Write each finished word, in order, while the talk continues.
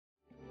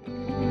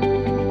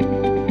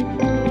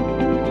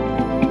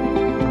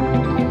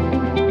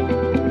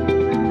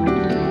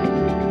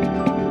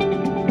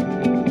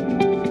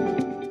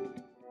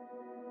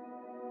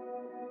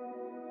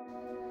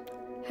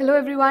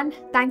everyone.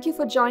 Thank you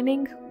for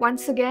joining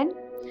once again.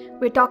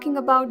 We're talking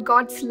about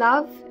God's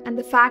love and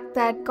the fact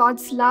that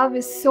God's love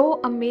is so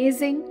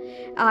amazing.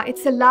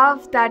 It's a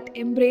love that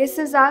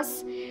embraces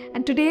us.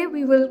 And today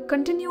we will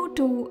continue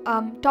to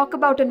talk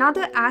about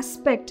another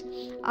aspect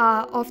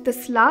of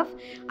this love.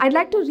 I'd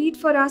like to read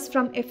for us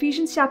from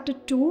Ephesians chapter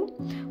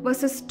 2,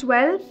 verses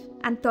 12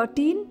 and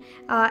 13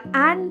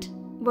 and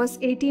verse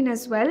 18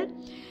 as well.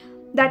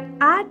 That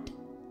at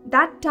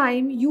that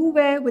time you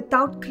were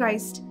without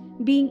Christ,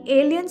 being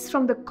aliens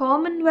from the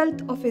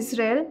commonwealth of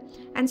Israel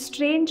and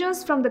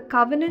strangers from the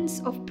covenants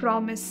of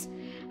promise,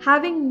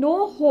 having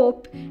no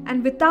hope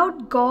and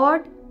without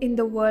God in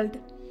the world.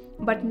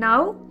 But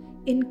now,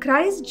 in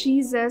Christ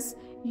Jesus,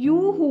 you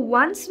who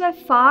once were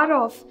far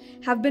off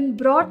have been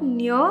brought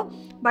near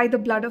by the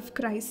blood of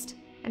Christ.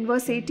 And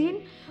verse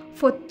 18,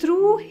 for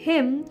through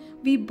him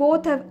we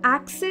both have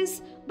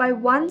access by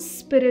one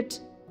Spirit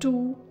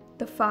to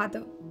the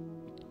Father.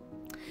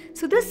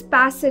 So this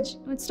passage,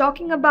 it's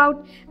talking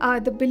about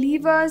the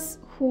believers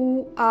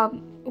who,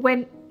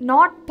 when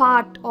not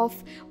part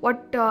of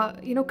what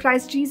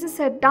Christ Jesus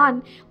had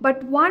done,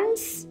 but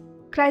once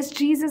Christ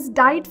Jesus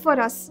died for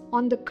us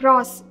on the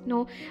cross,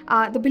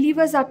 the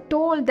believers are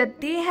told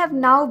that they have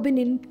now been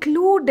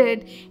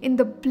included in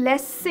the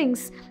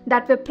blessings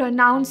that were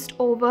pronounced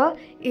over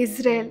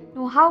Israel.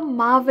 How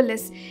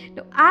marvelous.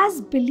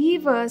 As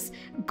believers,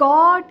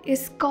 God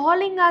is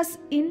calling us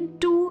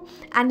into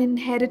an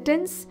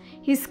inheritance.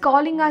 He's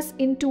calling us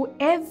into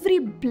every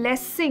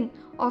blessing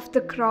of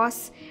the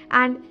cross.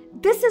 And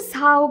this is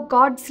how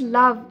God's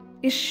love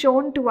is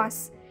shown to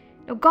us.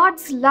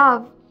 God's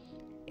love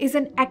is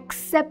an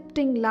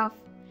accepting love.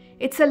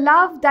 It's a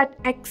love that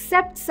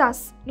accepts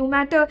us no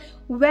matter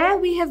where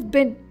we have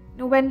been.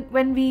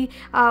 When we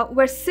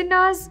were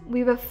sinners,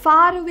 we were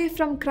far away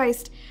from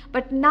Christ.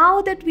 But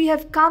now that we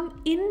have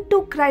come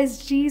into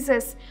Christ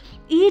Jesus,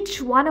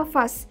 each one of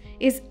us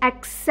is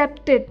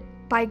accepted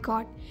by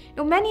God.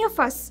 Many of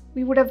us,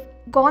 we would have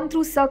gone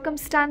through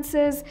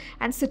circumstances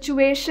and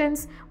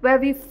situations where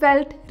we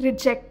felt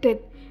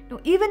rejected.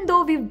 Even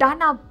though we've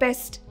done our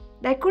best,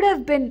 there could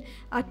have been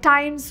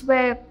times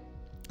where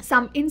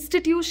some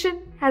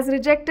institution has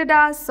rejected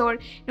us, or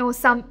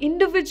some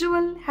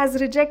individual has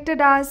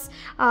rejected us,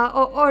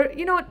 or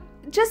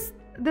just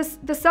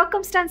the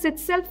circumstance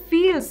itself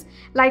feels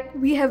like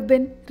we have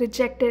been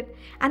rejected.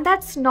 And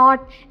that's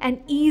not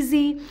an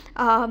easy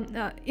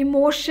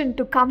emotion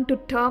to come to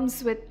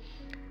terms with.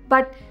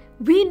 But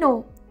we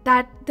know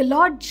that the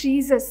Lord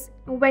Jesus,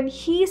 when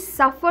he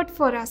suffered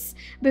for us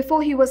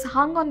before he was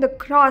hung on the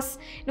cross,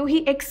 he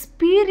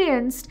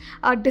experienced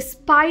a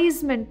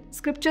despisement.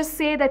 Scriptures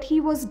say that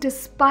he was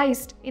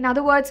despised. In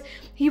other words,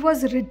 he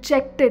was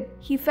rejected.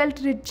 He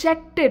felt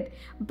rejected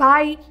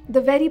by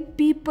the very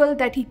people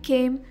that he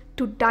came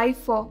to die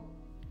for.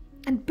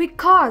 And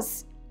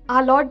because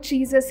our Lord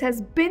Jesus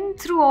has been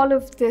through all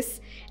of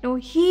this,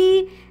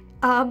 he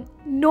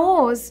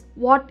knows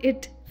what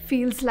it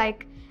feels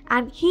like.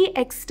 And he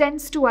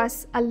extends to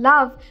us a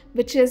love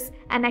which is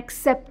an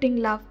accepting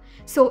love.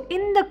 So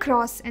in the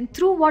cross and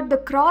through what the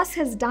cross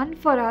has done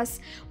for us,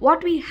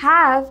 what we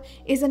have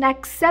is an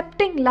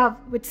accepting love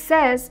which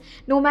says,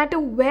 no matter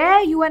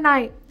where you and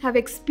I have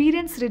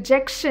experienced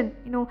rejection,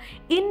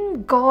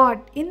 in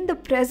God, in the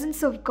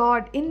presence of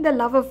God, in the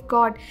love of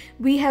God,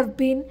 we have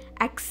been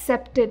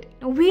accepted.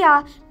 We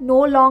are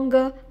no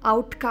longer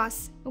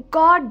outcasts.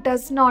 God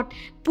does not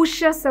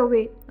push us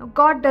away.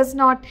 God does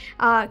not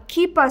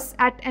keep us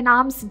at an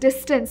arm's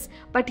distance,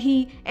 but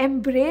he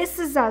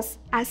embraces us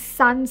as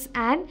sons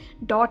and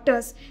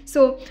daughters.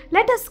 So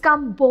let us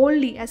come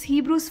boldly, as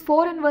Hebrews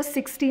 4 and verse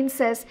 16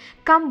 says,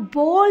 come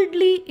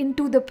boldly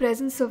into the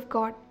presence of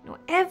God.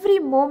 Every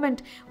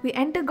moment we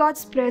enter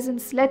God's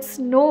presence, let's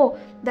know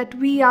that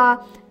we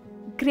are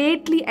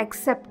greatly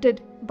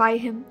accepted by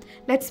him.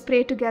 Let's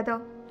pray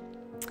together.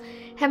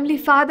 Heavenly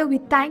Father, we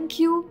thank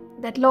you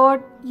that,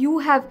 Lord, you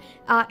have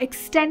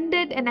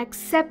extended an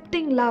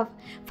accepting love.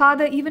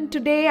 Father, even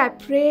today I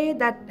pray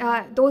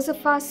that those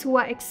of us who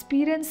are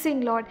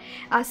experiencing, Lord,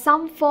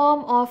 some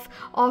form of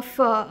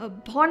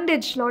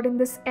bondage, Lord, in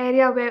this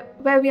area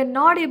where we are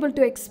not able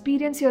to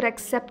experience your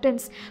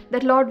acceptance,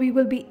 that, Lord, we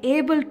will be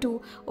able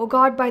to, oh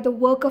God, by the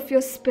work of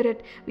your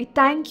Spirit. We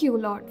thank you,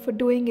 Lord, for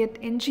doing it.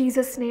 In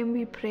Jesus' name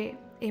we pray.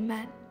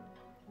 Amen.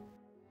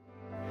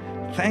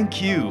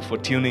 Thank you for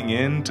tuning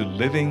in to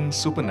Living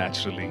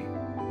Supernaturally.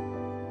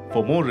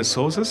 For more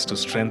resources to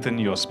strengthen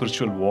your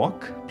spiritual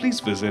walk,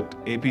 please visit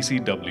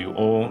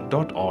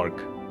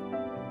apcwo.org.